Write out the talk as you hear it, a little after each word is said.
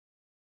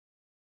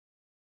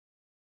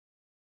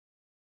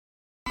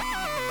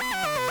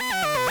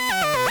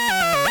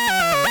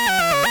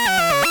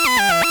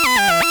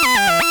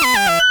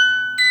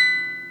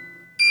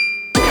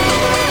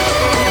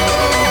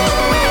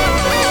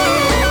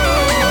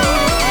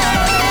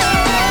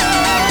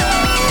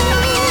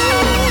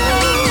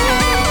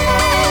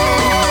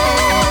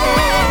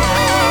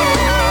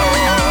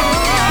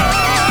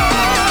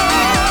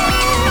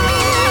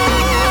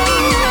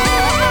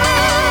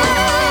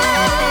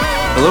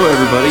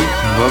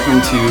and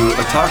welcome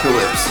to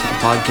Apocalypse, a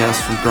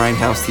podcast from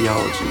Grindhouse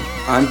Theology.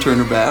 I'm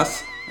Turner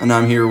Bass, and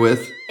I'm here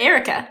with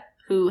Erica,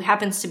 who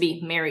happens to be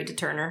married to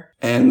Turner.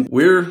 And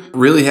we're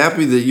really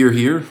happy that you're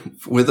here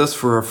with us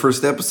for our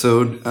first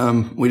episode.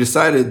 We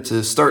decided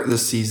to start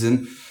this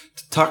season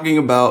talking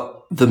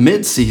about the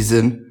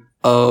mid-season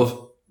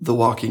of The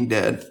Walking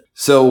Dead.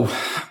 So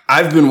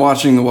I've been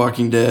watching The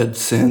Walking Dead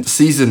since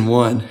season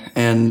 1,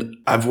 and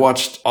I've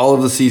watched all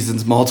of the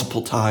seasons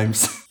multiple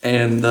times,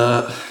 and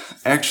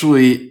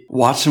actually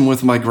watched them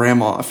with my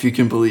grandma, if you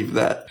can believe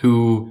that,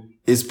 who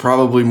is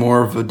probably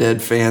more of a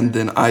Dead fan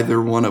than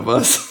either one of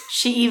us.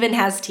 She even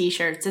has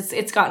t-shirts.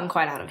 It's gotten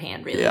quite out of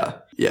hand, really.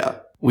 Yeah.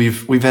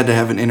 We've had to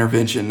have an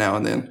intervention now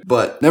and then.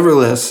 But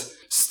nevertheless,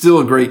 still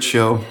a great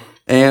show.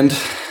 And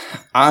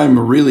I'm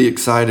really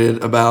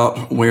excited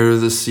about where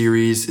the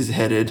series is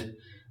headed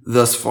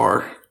thus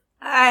far.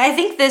 I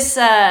think this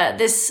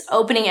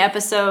opening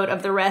episode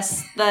of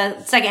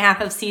the second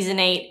half of season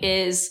 8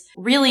 is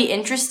really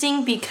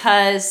interesting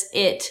because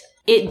it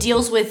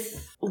deals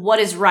with what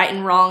is right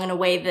and wrong in a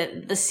way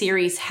that the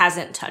series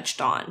hasn't touched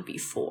on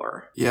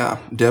before. Yeah,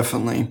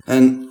 definitely.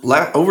 And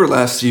over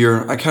last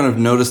year, I kind of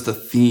noticed a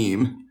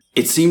theme.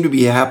 It seemed to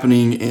be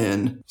happening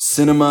in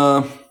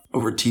cinema,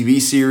 over TV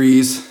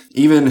series,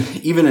 even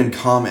in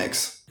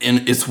comics.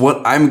 And it's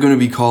what I'm going to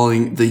be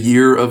calling the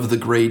year of the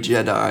Gray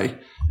Jedi.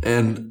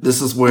 And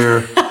this is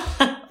where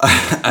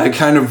I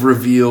kind of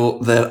reveal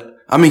that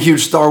I'm a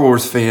huge Star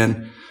Wars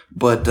fan,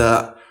 but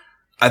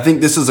I think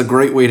this is a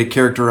great way to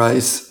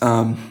characterize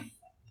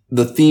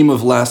the theme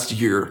of last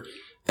year.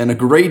 And a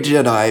Gray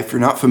Jedi, if you're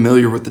not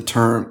familiar with the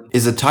term,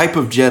 is a type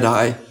of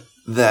Jedi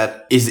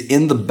that is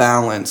in the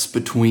balance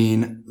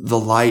between the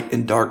light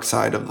and dark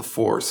side of the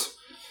Force,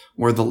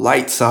 where the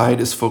light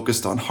side is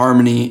focused on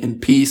harmony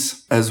and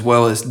peace, as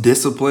well as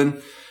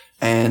discipline,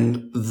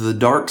 and the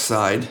dark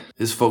side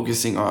is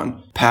focusing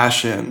on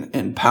passion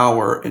and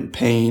power and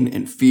pain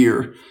and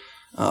fear.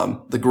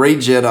 The Gray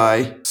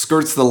Jedi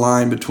skirts the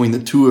line between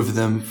the two of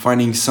them,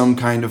 finding some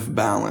kind of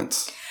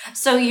balance.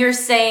 So you're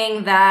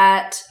saying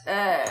that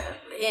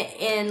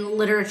in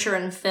literature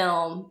and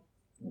film,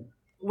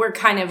 we're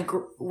kind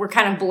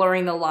of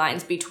blurring the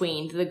lines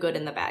between the good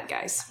and the bad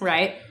guys,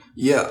 right?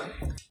 Yeah.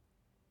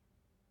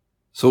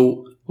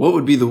 So what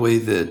would be the way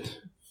that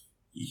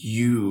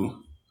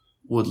you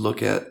would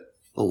look at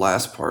the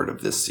last part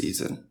of this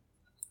season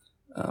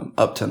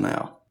up to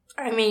now?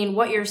 I mean,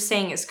 what you're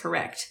saying is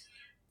correct.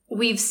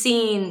 We've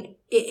seen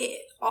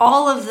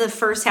all of the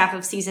first half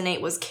of season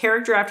 8 was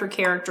character after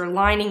character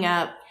lining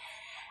up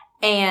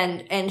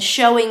and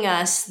showing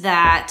us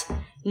that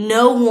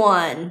no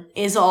one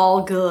is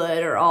all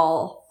good or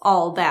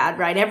all bad,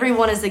 right?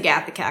 Everyone is the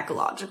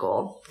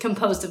ecological,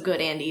 composed of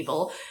good and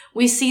evil.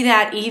 We see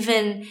that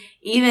even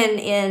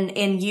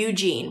in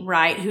Eugene,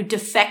 right, who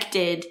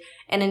defected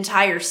an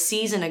entire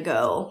season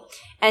ago,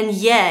 and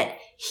yet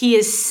he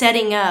is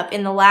setting up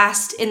in the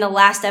last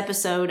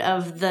episode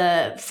of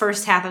the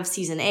first half of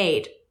season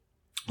 8.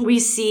 We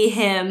see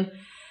him,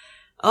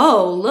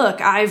 oh,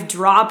 look, I've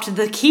dropped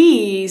the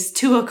keys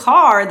to a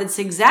car that's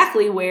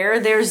exactly where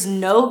there's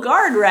no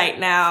guard right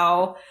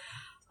now.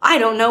 I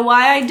don't know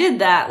why I did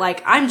that.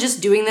 Like, I'm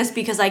just doing this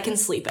because I can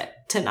sleep it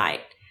tonight,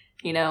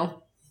 you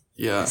know?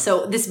 Yeah.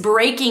 So this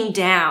breaking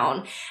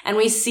down, and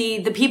we see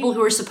the people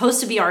who are supposed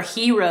to be our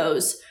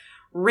heroes,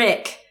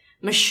 Rick,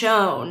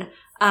 Michonne,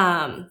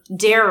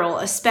 Daryl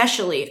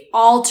especially,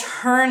 all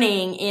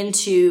turning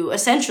into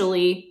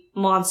essentially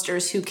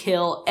monsters who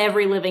kill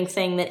every living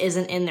thing that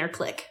isn't in their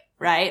clique,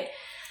 right?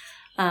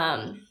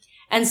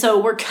 And so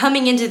we're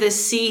coming into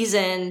this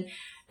season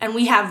and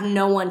we have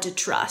no one to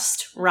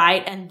trust,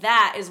 right? And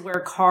that is where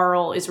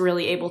Carl is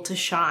really able to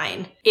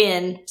shine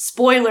in,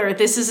 spoiler,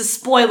 this is a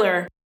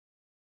spoiler,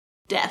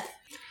 death.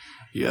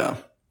 Yeah,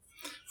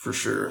 for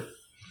sure.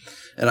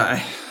 And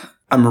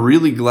I'm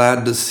really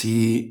glad to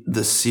see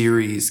the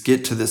series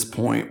get to this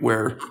point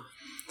where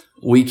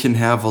we can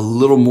have a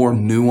little more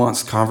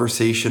nuanced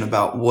conversation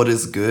about what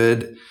is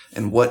good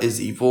and what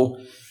is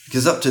evil.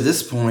 Because up to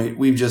this point,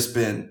 we've just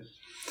been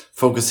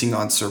focusing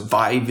on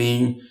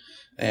surviving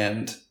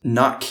and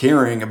not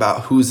caring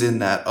about who's in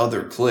that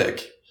other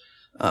clique.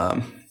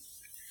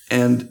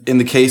 And in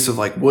the case of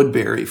like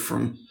Woodbury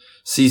from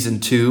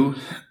season 2,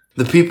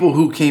 the people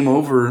who came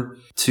over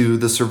to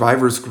the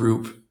survivors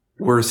group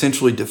were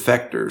essentially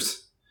defectors.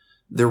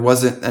 There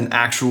wasn't an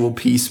actual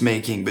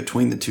peacemaking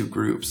between the two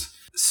groups.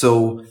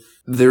 So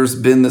there's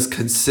been this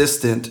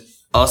consistent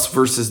us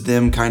versus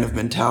them kind of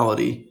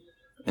mentality.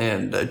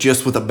 And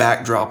just with a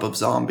backdrop of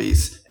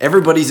zombies.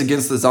 Everybody's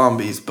against the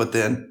zombies, but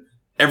then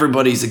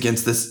everybody's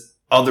against this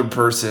other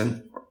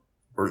person,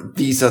 or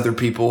these other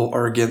people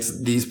are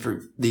against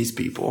these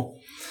people.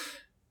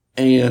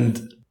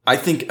 And I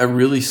think I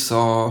really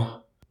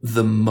saw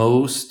the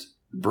most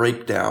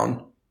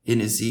breakdown in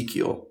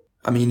Ezekiel.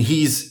 I mean,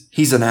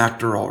 he's an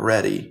actor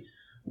already.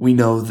 We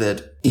know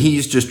that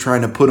he's just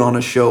trying to put on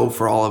a show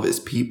for all of his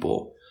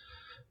people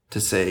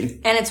to say.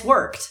 And it's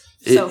worked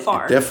so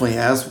far. It definitely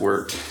has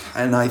worked.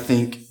 And I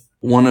think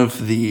one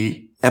of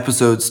the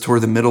episodes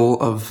toward the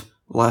middle of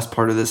last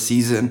part of this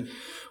season,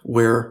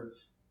 where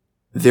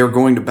they're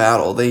going to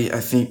battle.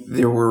 I think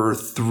there were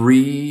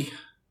three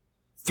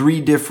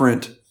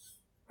different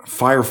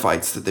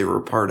firefights that they were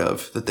a part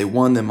of, that they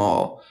won them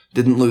all,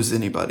 didn't lose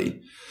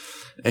anybody.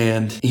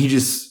 And he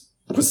just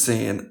was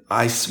saying,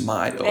 I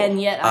smile.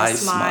 And yet I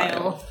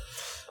smile.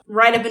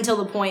 Right up until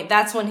the point,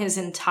 that's when his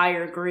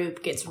entire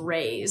group gets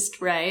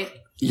raised, right?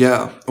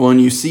 Yeah. Well,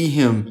 and you see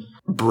him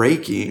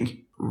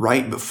breaking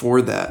right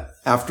before that,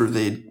 after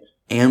they'd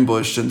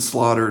ambushed and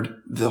slaughtered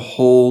the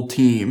whole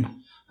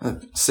team,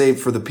 save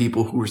for the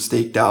people who were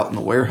staked out in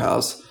the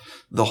warehouse,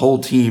 the whole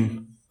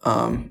team,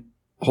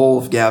 whole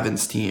of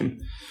Gavin's team.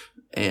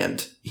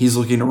 And he's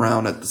looking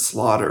around at the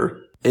slaughter.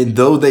 And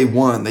though they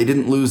won, they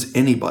didn't lose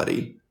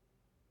anybody.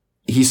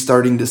 He's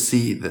starting to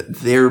see that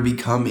they're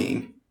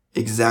becoming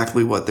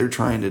exactly what they're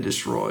trying to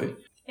destroy.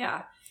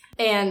 Yeah.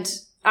 And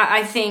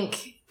I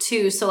think,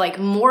 too, so like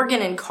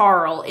Morgan and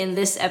Carl in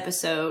this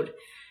episode,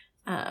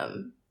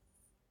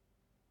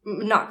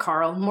 not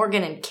Carl,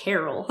 Morgan and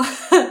Carol.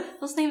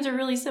 Those names are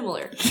really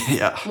similar.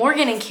 Yeah.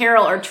 Morgan and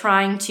Carol are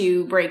trying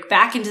to break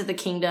back into the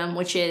kingdom,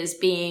 which is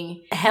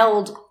being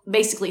held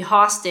basically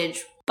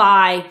hostage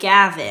by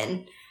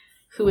Gavin,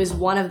 who is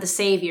one of the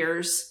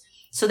saviors,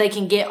 so they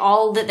can get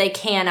all that they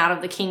can out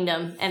of the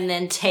kingdom and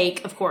then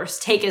take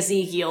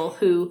Ezekiel,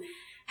 who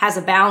has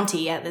a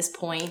bounty at this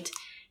point,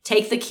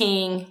 take the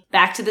king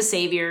back to the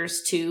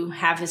saviors to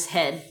have his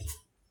head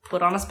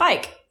put on a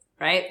spike,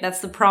 right?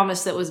 That's the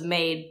promise that was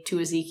made to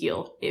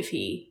Ezekiel if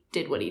he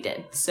did what he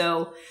did.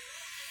 So,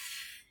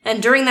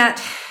 and during that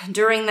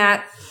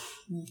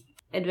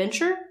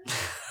adventure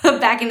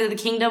back into the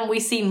kingdom,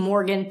 we see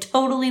Morgan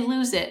totally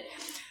lose it.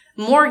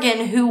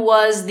 Morgan, who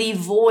was the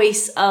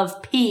voice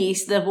of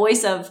peace, the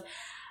voice of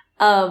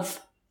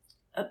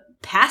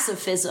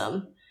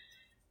pacifism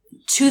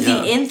to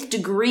the nth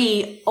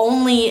degree,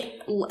 only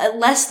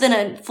less than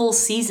a full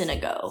season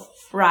ago,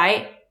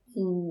 right?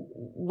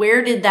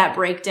 Where did that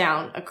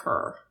breakdown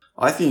occur?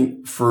 I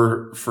think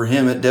for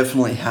him, it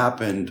definitely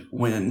happened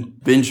when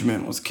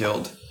Benjamin was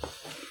killed.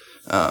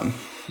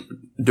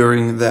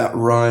 During that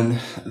run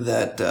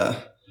that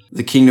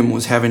the kingdom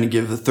was having to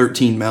give the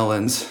 13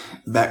 melons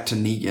back to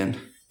Negan.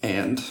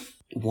 And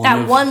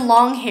one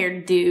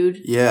long-haired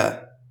dude.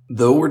 Yeah.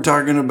 Though we're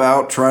talking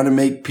about trying to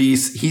make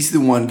peace, he's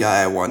the one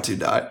guy I want to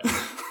die.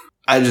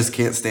 I just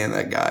can't stand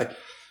that guy.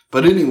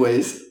 But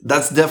anyways,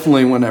 that's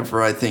definitely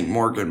whenever I think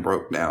Morgan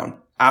broke down.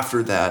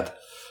 After that,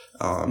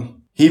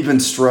 he'd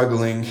been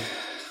struggling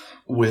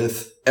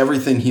with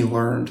everything he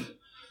learned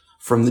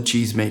from the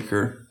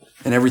cheesemaker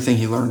and everything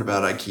he learned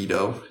about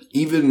Aikido.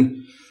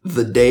 Even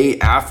the day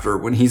after,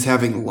 when he's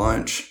having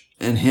lunch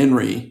and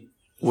Henry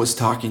was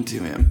talking to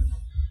him,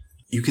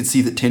 you could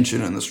see the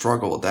tension and the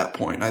struggle at that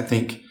point. I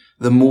think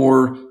the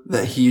more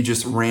that he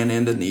just ran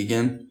into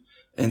Negan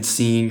and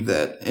seeing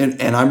that,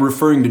 and I'm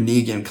referring to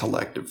Negan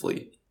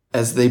collectively,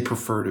 as they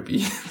prefer to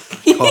be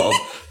called.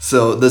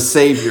 So the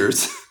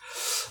saviors,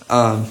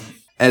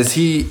 as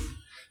he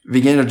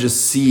began to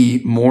just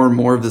see more and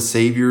more of the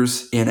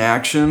saviors in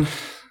action,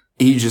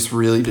 he just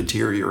really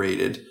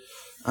deteriorated,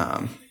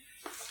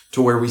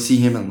 to where we see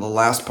him in the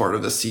last part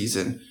of the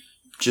season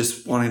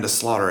just wanting to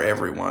slaughter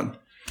everyone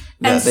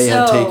that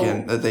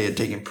they had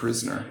taken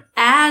prisoner.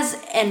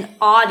 As an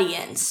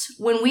audience,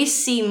 when we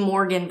see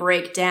Morgan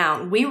break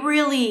down, we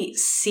really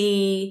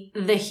see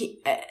the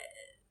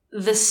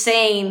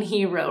sane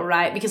hero,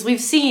 right? Because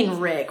we've seen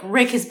Rick.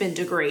 Rick has been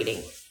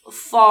degrading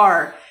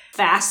far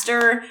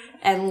faster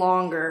and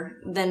longer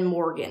than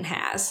Morgan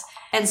has.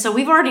 And so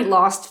we've already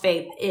lost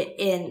faith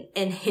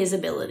in his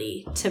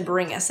ability to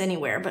bring us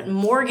anywhere. But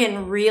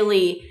Morgan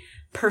really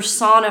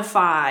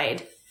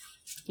personified,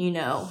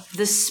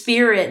 the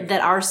spirit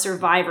that our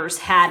survivors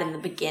had in the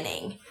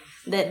beginning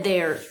that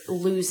they're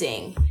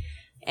losing.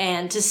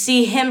 And to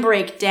see him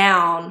break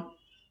down,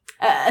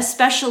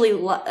 especially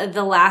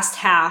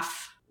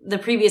the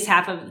previous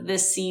half of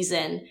this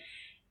season,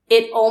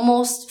 it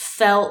almost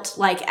felt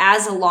like,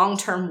 as a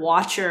long-term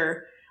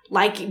watcher,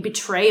 like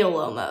betrayal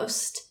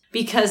almost.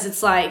 Because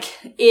it's like,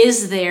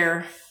 is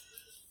there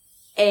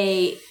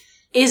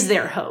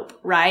hope,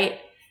 right?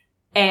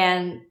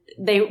 And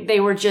they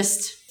were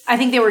just, I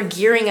think they were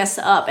gearing us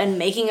up and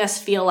making us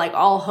feel like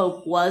all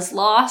hope was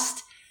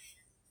lost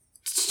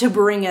to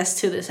bring us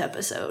to this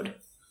episode,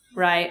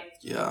 right?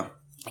 Yeah.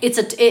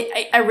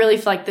 I really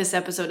feel like this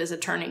episode is a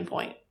turning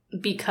point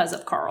because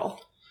of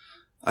Carl.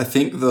 I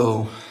think,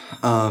 though,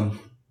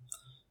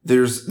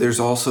 there's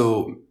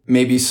also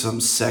maybe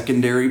some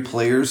secondary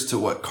players to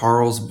what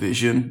Carl's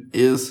vision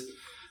is.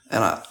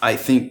 And I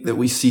think that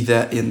we see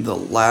that in the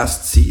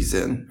last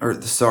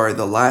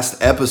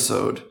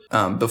episode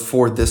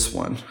before this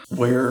one,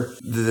 where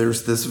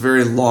there's this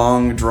very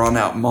long,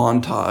 drawn-out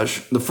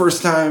montage. The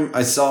first time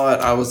I saw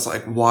it, I was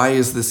like, why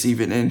is this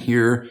even in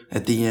here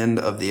at the end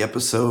of the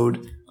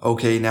episode?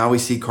 Okay, now we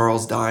see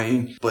Carl's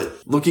dying. But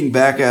looking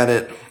back at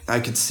it, I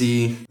could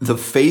see the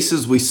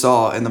faces we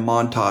saw in the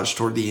montage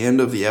toward the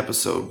end of the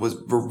episode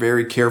were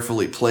very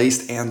carefully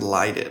placed and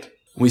lighted.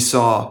 We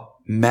saw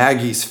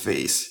Maggie's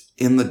face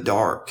in the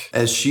dark,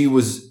 as she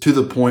was to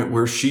the point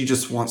where she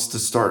just wants to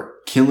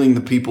start killing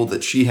the people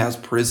that she has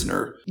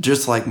prisoner,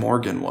 just like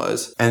Morgan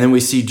was. And then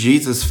we see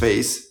Jesus'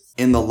 face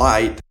in the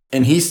light,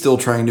 and he's still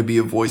trying to be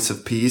a voice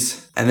of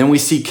peace. And then we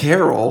see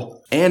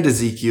Carol and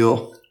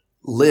Ezekiel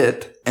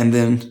lit, and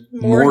then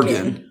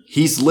Morgan.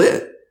 He's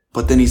lit,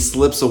 but then he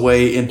slips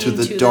away into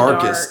the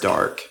darkest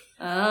dark.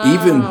 Oh.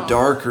 Even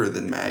darker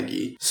than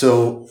Maggie.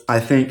 So I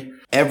think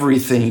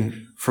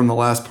everything from the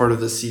last part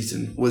of the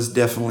season was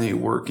definitely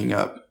working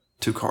up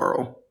to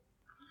Carl.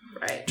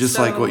 Right. Just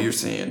so like what you're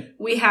saying.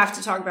 We have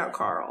to talk about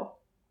Carl.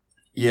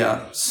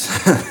 Yeah.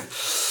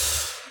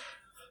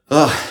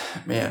 Oh,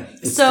 man.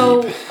 It's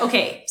deep.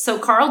 Okay. So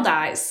Carl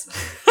dies.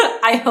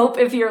 I hope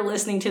if you're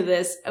listening to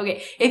this,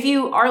 if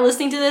you are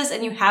listening to this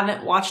and you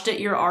haven't watched it,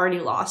 you're already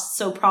lost.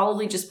 So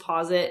probably just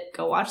pause it,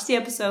 go watch the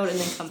episode, and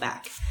then come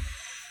back.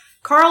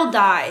 Carl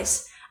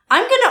dies.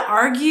 I'm going to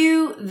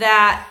argue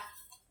that,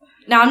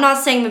 now I'm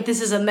not saying that this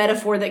is a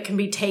metaphor that can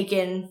be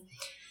taken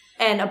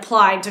and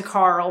applied to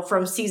Carl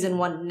from season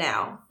 1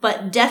 now,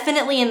 but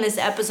definitely in this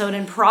episode,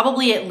 and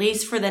probably at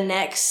least for the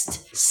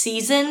next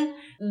season,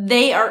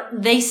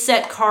 they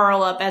set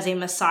Carl up as a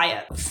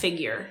messiah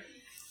figure,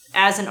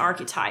 as an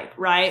archetype,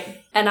 right?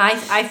 And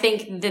I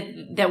think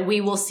that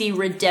we will see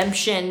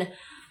redemption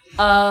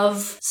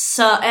of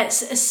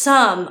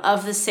some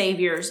of the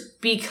saviors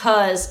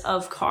because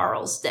of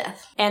Carl's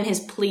death and his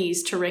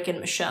pleas to Rick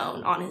and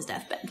Michonne on his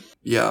deathbed.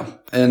 Yeah.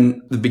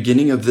 And the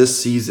beginning of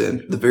this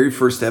season, the very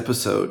first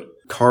episode,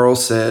 Carl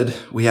said,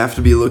 we have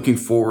to be looking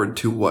forward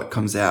to what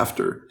comes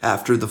after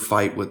the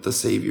fight with the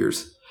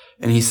saviors.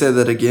 And he said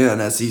that again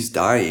as he's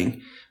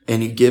dying,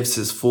 and he gives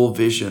his full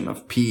vision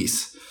of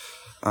peace.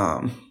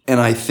 And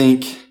I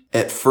think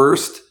at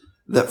first,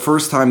 that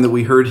first time that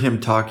we heard him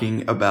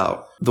talking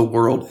about the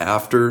world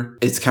after,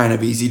 it's kind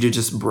of easy to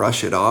just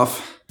brush it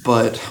off.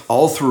 But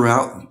all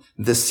throughout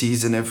this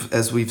season,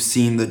 as we've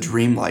seen the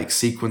dreamlike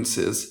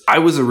sequences, I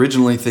was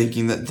originally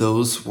thinking that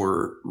those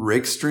were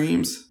Rick's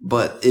dreams,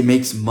 but it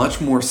makes much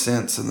more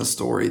sense in the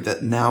story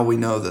that now we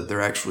know that they're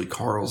actually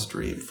Carl's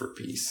dream for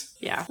peace.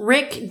 Yeah.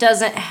 Rick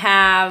doesn't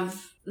have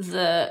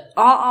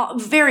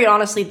very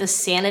honestly, the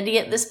sanity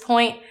at this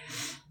point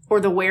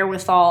or the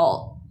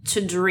wherewithal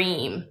to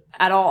dream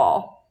at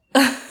all.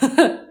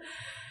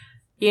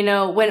 You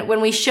know,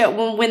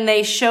 when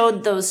they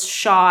showed those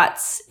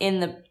shots in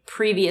the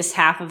previous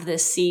half of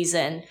this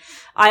season,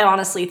 I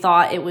honestly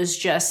thought it was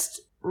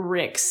just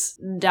Rick's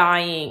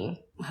dying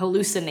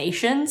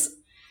hallucinations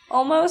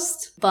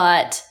almost.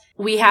 But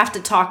we have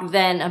to talk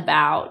then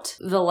about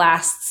the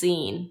last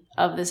scene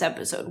of this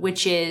episode,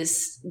 which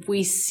is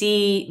we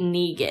see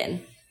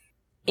Negan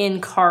in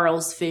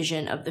Carl's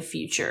vision of the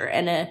future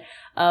and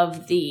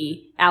of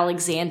the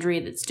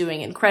Alexandria that's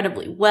doing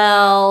incredibly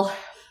well.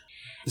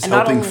 Is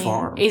helping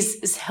farm.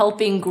 Is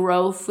helping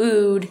grow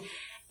food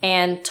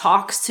and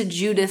talks to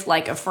Judith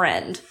like a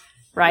friend,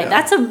 right? Yeah.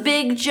 That's a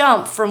big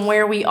jump from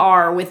where we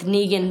are with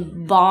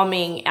Negan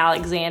bombing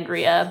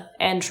Alexandria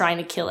and trying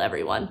to kill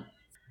everyone.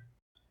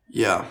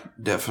 Yeah,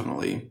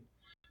 definitely.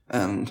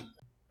 And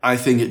I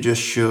think it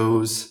just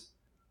shows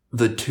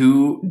the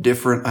two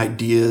different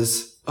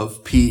ideas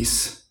of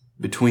peace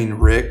between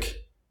Rick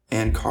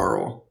and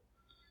Carl.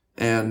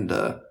 And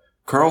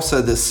Carl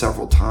said this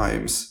several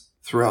times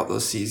throughout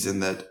the season,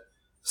 that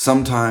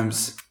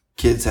sometimes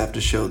kids have to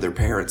show their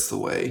parents the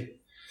way.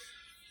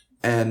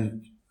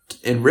 And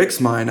in Rick's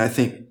mind, I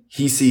think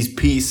he sees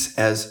peace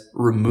as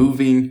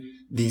removing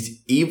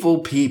these evil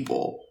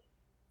people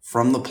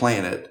from the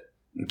planet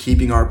and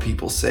keeping our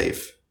people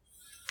safe.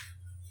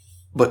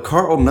 But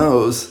Carl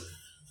knows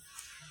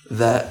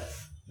that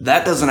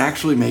doesn't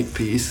actually make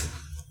peace.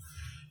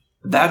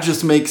 That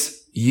just makes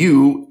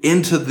you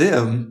into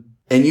them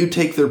and you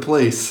take their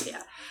place. Yeah.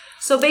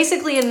 So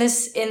basically in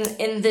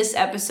this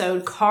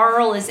episode,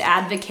 Carl is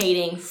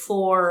advocating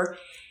for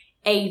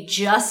a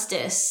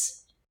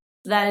justice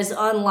that is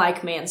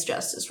unlike man's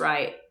justice,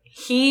 right?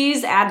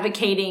 He's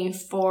advocating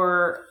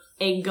for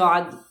a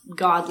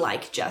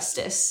godlike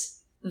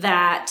justice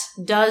that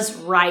does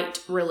right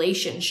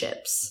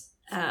relationships.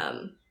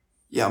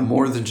 Yeah,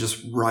 more than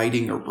just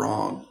righting a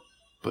wrong,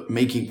 but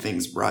making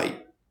things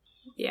right.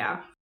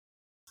 Yeah.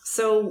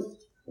 So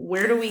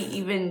where do we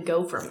even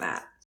go from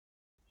that?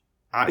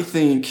 I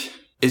think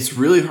it's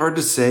really hard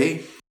to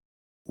say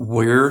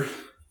where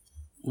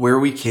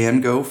we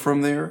can go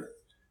from there,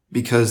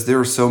 because there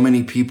are so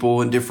many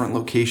people in different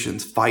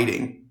locations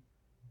fighting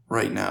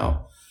right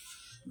now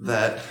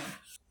that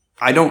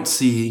I don't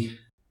see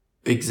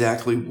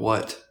exactly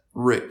what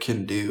Rick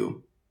can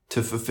do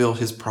to fulfill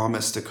his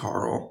promise to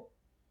Carl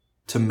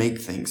to make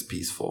things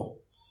peaceful.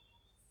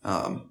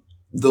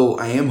 Though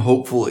I am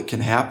hopeful it can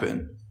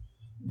happen,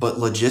 but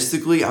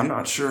logistically, I'm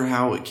not sure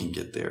how it can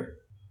get there.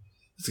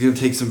 It's going to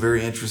take some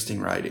very interesting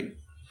writing.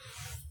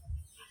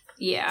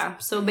 Yeah.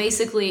 So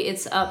basically,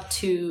 it's up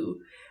to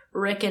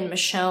Rick and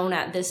Michonne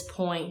at this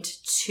point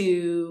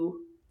to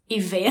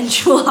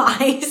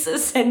evangelize,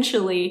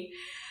 essentially,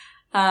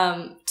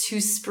 to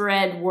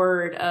spread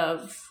word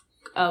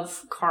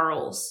of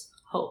Carl's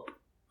hope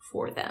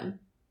for them.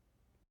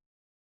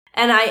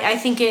 And I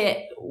think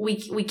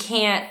we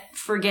can't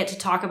forget to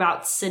talk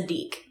about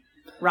Sadiq,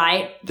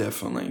 right?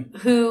 Definitely.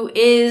 Who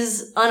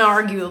is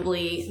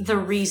unarguably the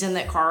reason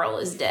that Carl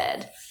is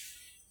dead.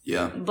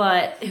 Yeah.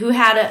 But who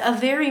had a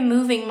very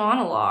moving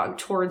monologue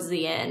towards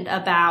the end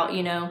about,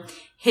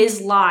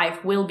 his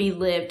life will be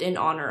lived in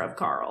honor of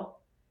Carl.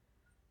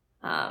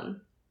 Well,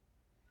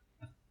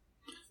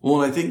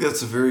 and I think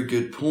that's a very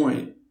good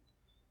point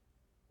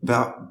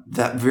about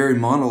that very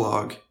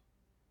monologue.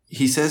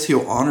 He says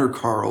he'll honor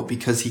Carl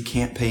because he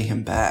can't pay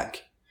him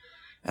back.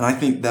 And I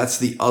think that's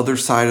the other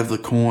side of the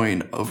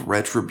coin of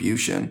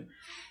retribution.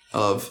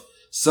 Of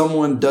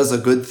someone does a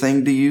good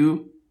thing to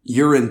you,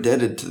 you're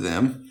indebted to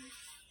them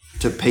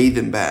to pay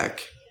them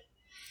back.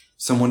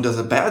 Someone does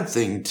a bad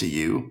thing to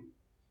you,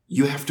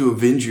 you have to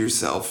avenge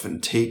yourself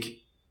and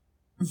take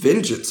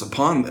vengeance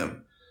upon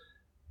them.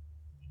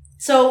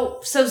 So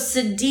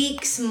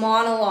Sadiq's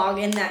monologue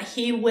in that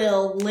he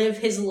will live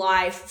his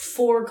life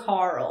for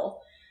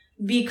Carl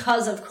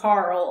because of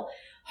Carl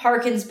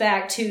harkens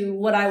back to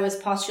what I was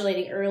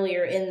postulating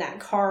earlier in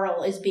that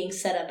Carl is being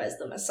set up as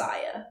the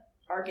Messiah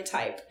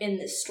archetype in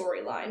this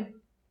storyline.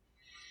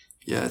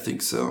 Yeah, I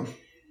think so.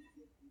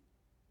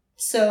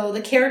 So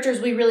the characters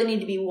we really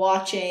need to be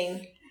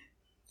watching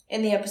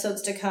in the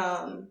episodes to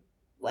come,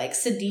 like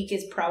Sadiq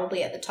is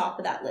probably at the top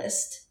of that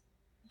list.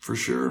 For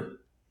sure.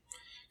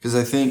 Because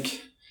I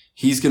think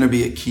he's going to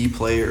be a key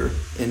player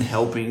in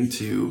helping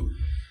to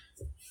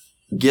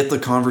get the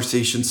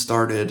conversation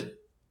started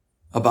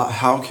about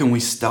how can we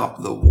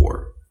stop the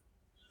war.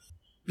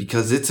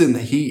 Because it's in the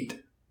heat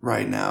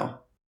right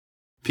now.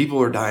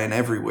 People are dying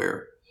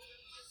everywhere.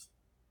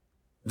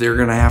 There are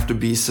going to have to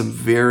be some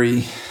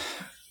very,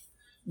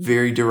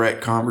 very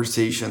direct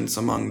conversations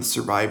among the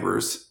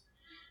survivors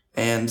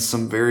and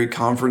some very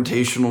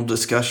confrontational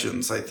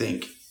discussions, I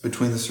think,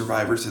 between the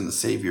survivors and the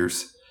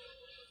saviors.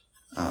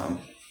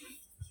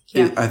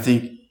 I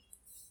think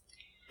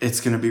it's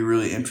going to be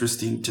really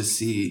interesting to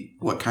see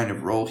what kind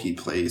of role he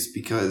plays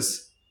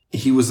because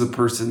he was the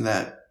person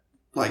that,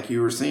 like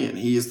you were saying,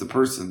 he is the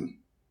person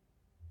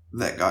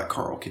that got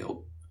Carl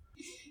killed.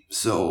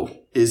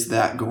 So is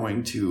that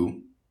going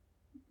to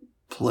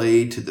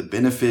play to the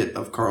benefit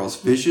of Carl's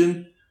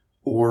vision,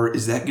 or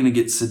is that going to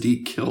get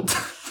Sadiq killed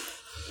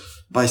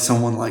by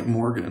someone like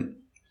Morgan?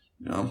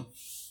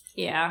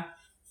 Yeah.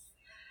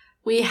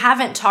 We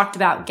haven't talked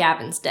about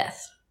Gavin's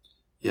death.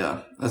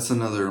 Yeah, that's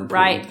another important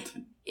right.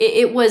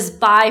 It was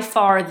by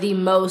far the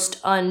most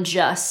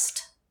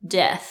unjust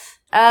death.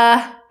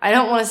 I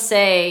don't want to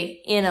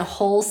say in a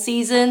whole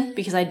season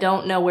because I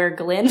don't know where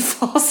Glenn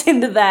falls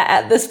into that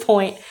at this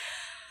point.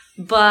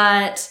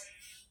 But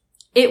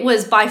it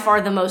was by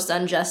far the most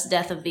unjust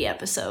death of the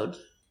episode,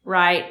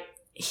 right?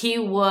 He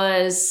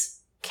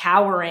was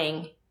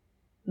cowering,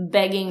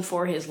 begging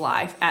for his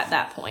life at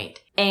that point.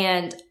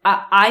 And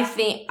I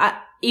think,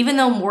 even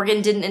though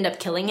Morgan didn't end up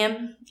killing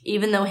him,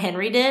 even though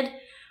Henry did,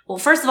 well,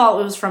 first of all,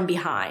 it was from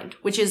behind,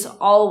 which is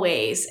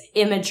always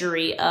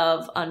imagery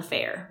of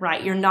unfair,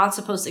 right? You're not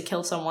supposed to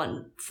kill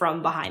someone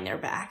from behind their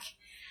back.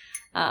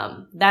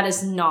 That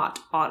is not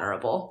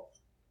honorable.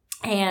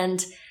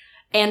 And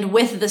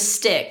with the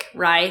stick,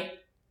 right,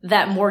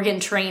 that Morgan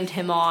trained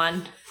him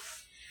on.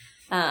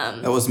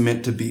 That was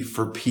meant to be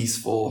for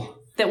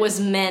peaceful. That was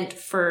meant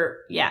for,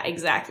 yeah,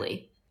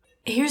 exactly.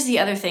 Here's the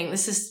other thing.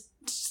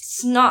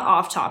 It's not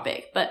off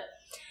topic, but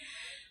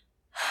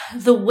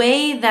the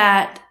way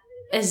that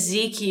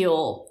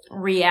Ezekiel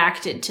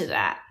reacted to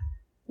that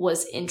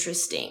was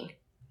interesting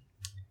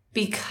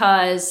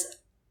because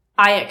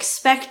I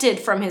expected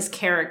from his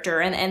character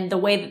and the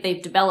way that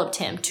they've developed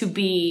him to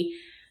be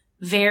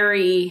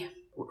very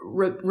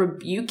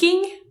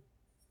rebuking,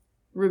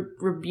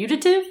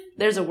 rebutative.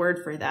 There's a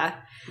word for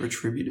that.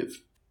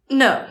 Retributive.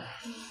 No,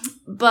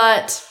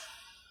 but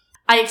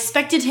I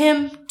expected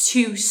him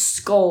to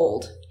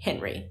scold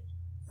Henry,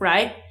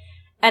 right?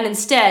 And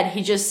instead,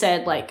 he just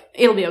said, like,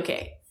 it'll be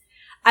okay.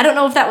 I don't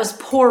know if that was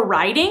poor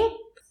writing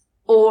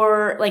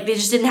or, like, they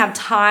just didn't have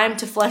time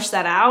to flesh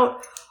that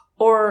out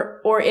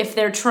or if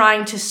they're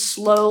trying to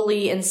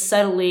slowly and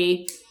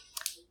subtly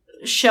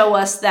show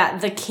us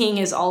that the king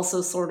is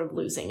also sort of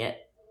losing it.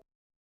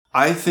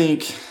 I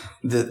think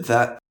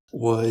that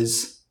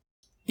was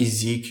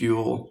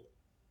Ezekiel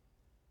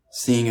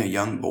seeing a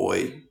young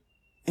boy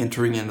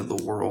entering into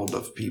the world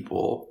of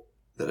people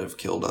that have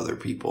killed other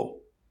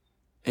people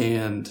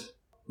and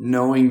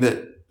knowing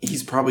that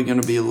he's probably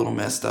going to be a little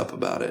messed up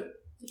about it.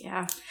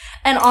 Yeah.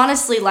 And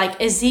honestly, like,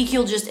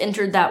 Ezekiel just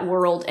entered that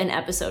world an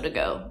episode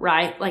ago,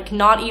 right? Like,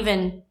 not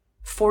even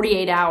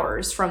 48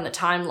 hours from the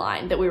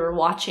timeline that we were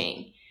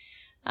watching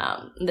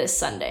this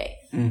Sunday.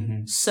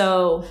 Mm-hmm.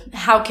 So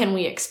how can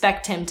we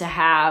expect him to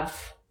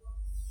have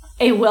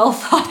a well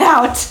thought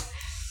out,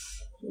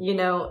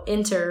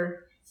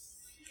 enter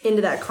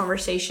into that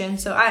conversation?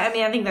 So, I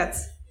mean, I think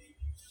that's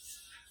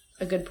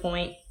a good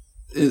point.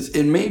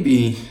 It may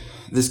be,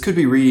 this could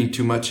be reading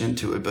too much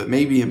into it, but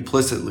maybe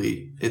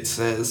implicitly it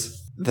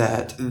says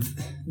that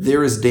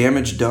there is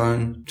damage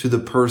done to the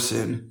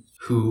person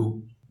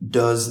who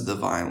does the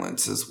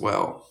violence as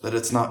well, that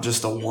it's not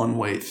just a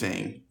one-way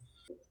thing.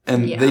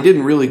 And Yeah. they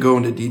didn't really go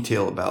into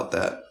detail about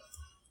that.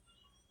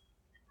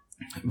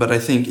 But I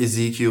think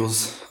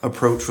Ezekiel's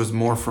approach was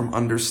more from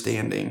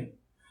understanding.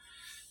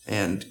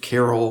 And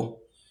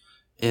Carol,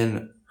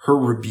 in her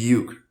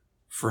rebuke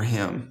for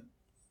him,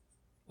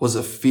 was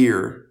a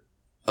fear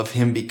of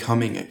him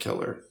becoming a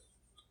killer.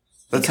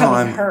 That's how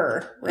I'm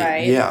her,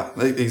 right? Yeah,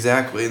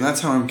 exactly. And that's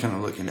how I'm kind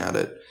of looking at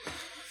it.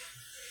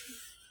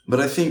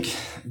 But I think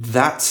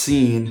that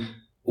scene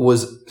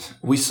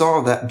we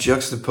saw that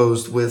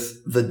juxtaposed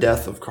with the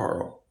death of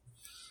Carl.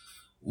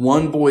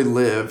 One boy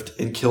lived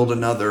and killed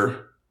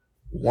another.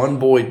 One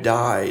boy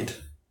died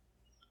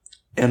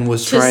and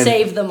was to trying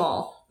save them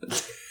all.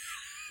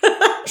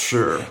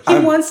 Sure. He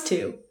wants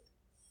to.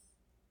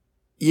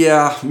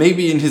 Yeah,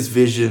 maybe in his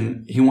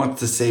vision, he wants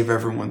to save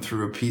everyone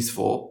through a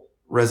peaceful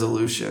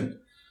resolution.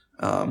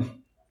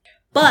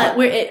 But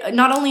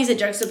not only is it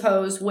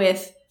juxtaposed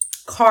with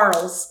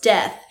Carl's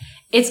death,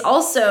 it's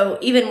also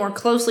even more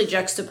closely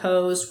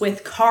juxtaposed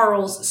with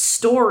Carl's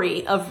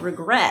story of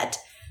regret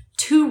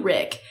to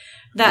Rick.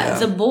 That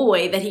the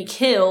boy that he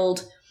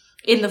killed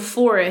in the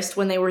forest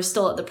when they were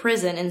still at the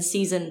prison in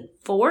season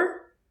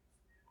 4?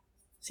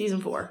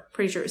 Season 4.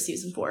 Pretty sure it was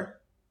season 4.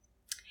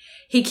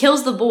 He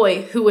kills the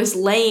boy who was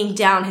laying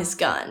down his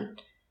gun,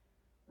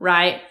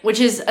 right? Which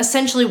is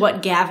essentially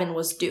what Gavin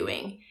was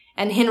doing.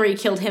 And Henry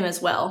killed him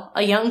as well.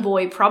 A young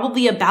boy,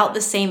 probably about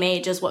the same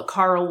age as what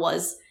Carl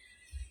was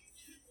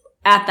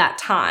at that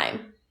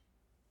time.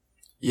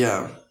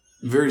 Yeah,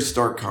 very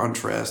stark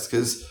contrast,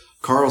 because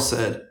Carl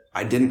said,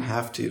 I didn't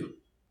have to.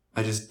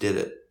 I just did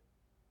it.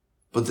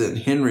 But then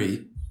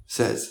Henry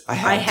says, I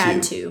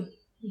had to.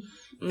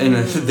 And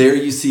there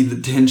you see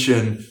the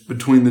tension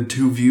between the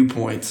two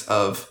viewpoints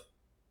of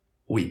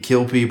we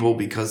kill people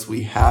because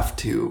we have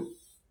to.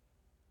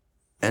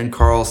 And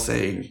Carl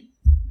saying,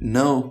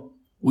 no,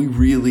 we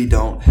really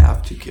don't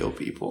have to kill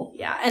people.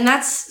 Yeah, and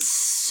that's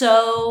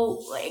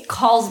so, it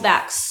calls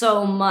back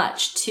so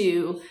much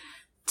to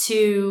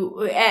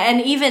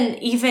and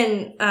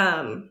even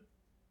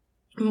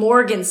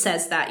Morgan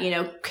says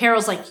that,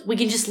 Carol's like, we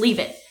can just leave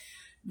it.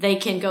 They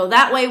can go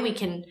that way. We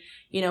can,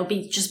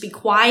 just be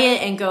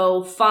quiet and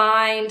go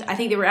find. I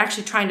think they were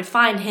actually trying to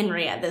find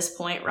Henry at this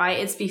point, right?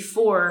 It's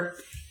before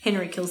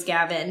Henry kills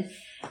Gavin.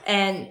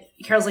 And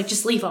Carol's like,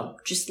 just leave them.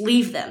 Just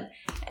leave them.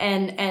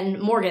 And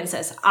Morgan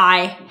says,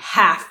 I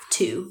have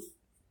to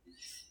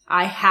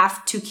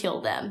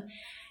kill them.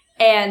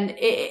 And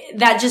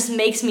that just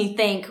makes me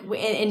think,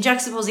 in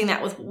juxtaposing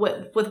that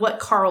with what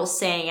Carl's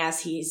saying as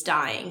he's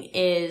dying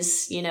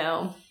is,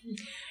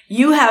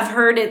 you have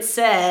heard it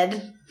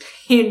said,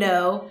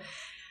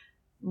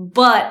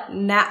 but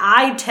now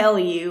I tell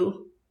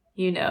you,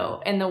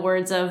 in the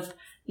words of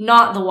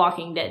not the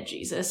Walking Dead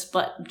Jesus,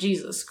 but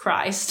Jesus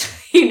Christ,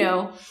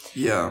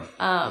 Yeah.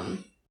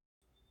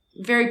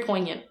 Very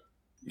poignant.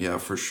 Yeah,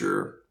 for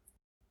sure.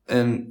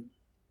 And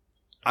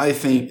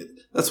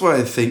that's why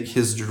I think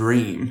his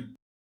dream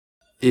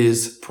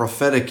is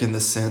prophetic in the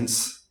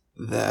sense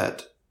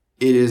that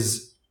it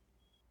is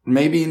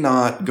maybe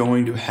not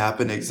going to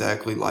happen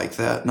exactly like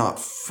that, not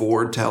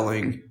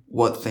foretelling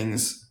what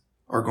things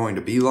are going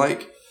to be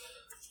like,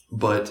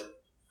 but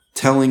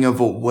telling of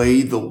a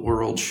way the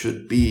world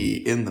should be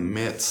in the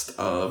midst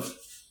of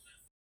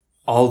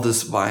all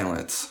this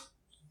violence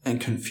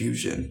and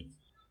confusion,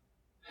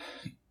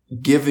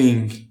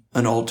 giving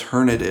an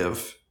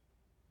alternative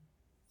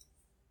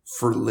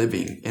for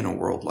living in a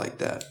world like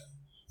that,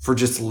 for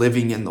just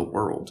living in the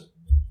world.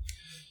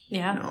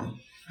 Yeah.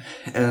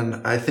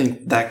 And I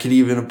think that could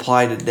even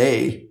apply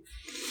today,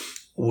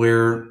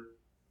 where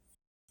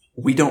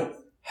we don't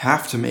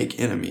have to make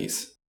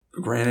enemies.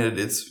 Granted,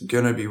 it's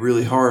going to be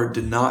really hard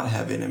to not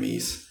have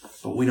enemies,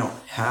 but we don't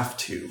have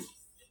to.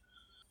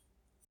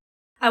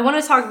 I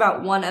want to talk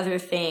about one other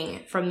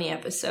thing from the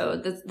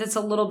episode that's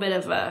a little bit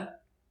of a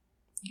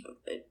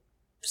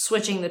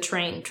switching the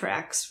train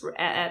tracks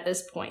at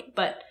this point.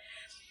 But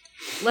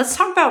let's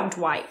talk about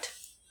Dwight,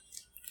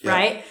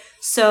 right?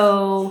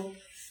 So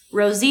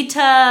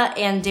Rosita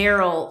and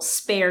Daryl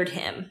spared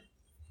him.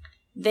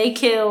 They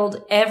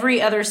killed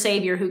every other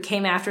savior who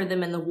came after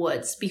them in the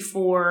woods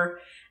before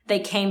they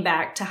came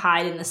back to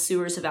hide in the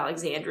sewers of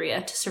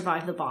Alexandria to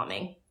survive the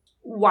bombing.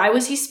 Why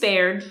was he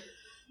spared?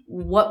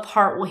 What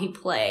part will he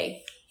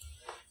play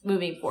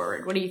moving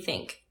forward? What do you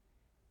think?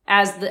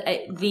 As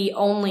the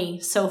only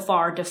so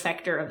far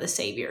defector of the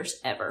saviors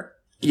ever.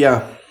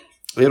 Yeah,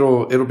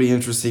 it'll be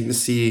interesting to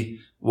see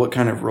what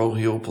kind of role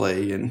he'll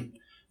play and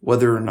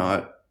whether or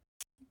not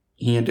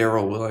he and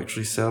Daryl will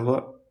actually settle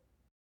up.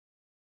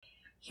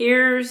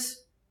 Here's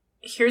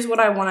what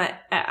I want to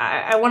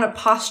I want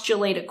to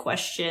postulate a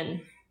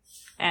question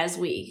as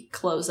we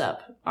close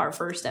up our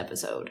first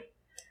episode.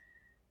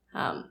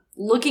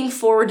 Looking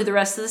forward to the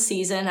rest of the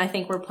season, I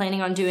think we're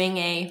planning on doing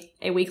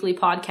a weekly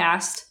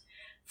podcast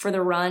for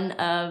the run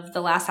of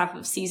the last half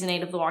of season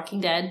 8 of The Walking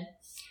Dead.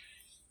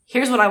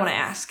 Here's what I want to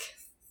ask.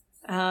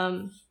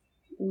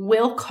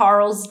 Will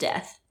Carl's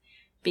death,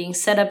 being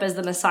set up as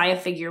the Messiah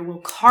figure,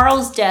 will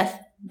Carl's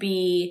death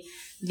be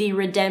the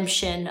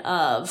redemption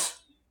of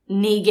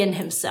Negan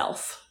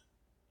himself.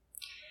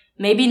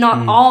 Maybe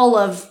not all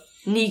of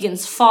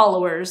Negan's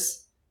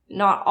followers,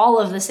 not all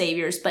of the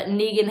saviors, but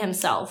Negan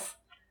himself.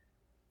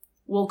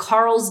 Will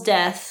Carl's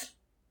death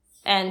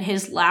and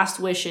his last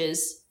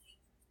wishes,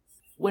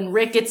 when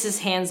Rick gets his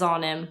hands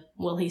on him,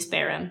 will he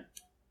spare him?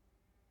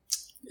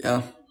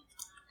 Yeah.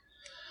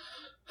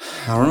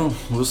 I don't know.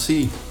 We'll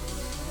see.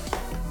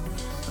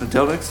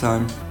 Until next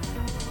time.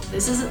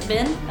 This has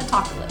been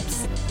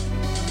Apocalypse.